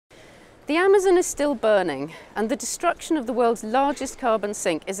The Amazon is still burning, and the destruction of the world's largest carbon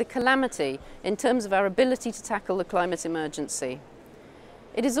sink is a calamity in terms of our ability to tackle the climate emergency.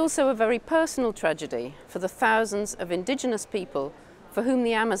 It is also a very personal tragedy for the thousands of indigenous people for whom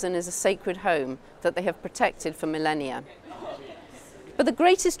the Amazon is a sacred home that they have protected for millennia. But the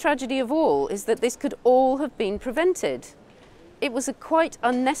greatest tragedy of all is that this could all have been prevented. It was a quite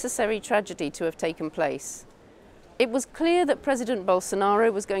unnecessary tragedy to have taken place. It was clear that President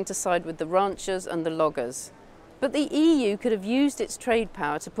Bolsonaro was going to side with the ranchers and the loggers, but the EU could have used its trade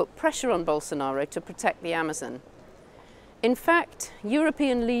power to put pressure on Bolsonaro to protect the Amazon. In fact,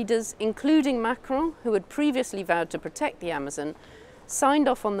 European leaders, including Macron, who had previously vowed to protect the Amazon, signed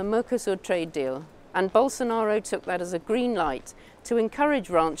off on the Mercosur trade deal, and Bolsonaro took that as a green light to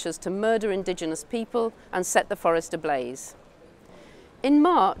encourage ranchers to murder indigenous people and set the forest ablaze. In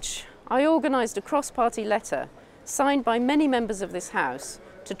March, I organised a cross-party letter signed by many members of this House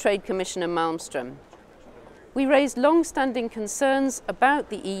to Trade Commissioner Malmström. We raised long-standing concerns about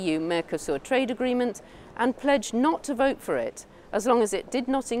the EU-Mercosur trade agreement and pledged not to vote for it as long as it did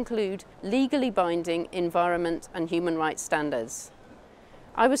not include legally binding environment and human rights standards.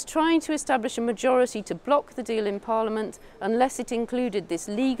 I was trying to establish a majority to block the deal in Parliament unless it included this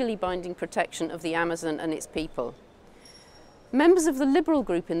legally binding protection of the Amazon and its people. Members of the Liberal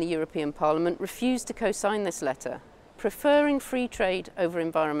group in the European Parliament refused to co-sign this letter, preferring free trade over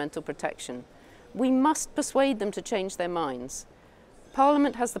environmental protection. We must persuade them to change their minds.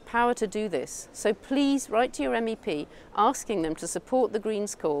 Parliament has the power to do this, so please write to your MEP asking them to support the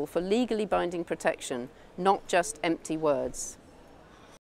Greens' call for legally binding protection, not just empty words.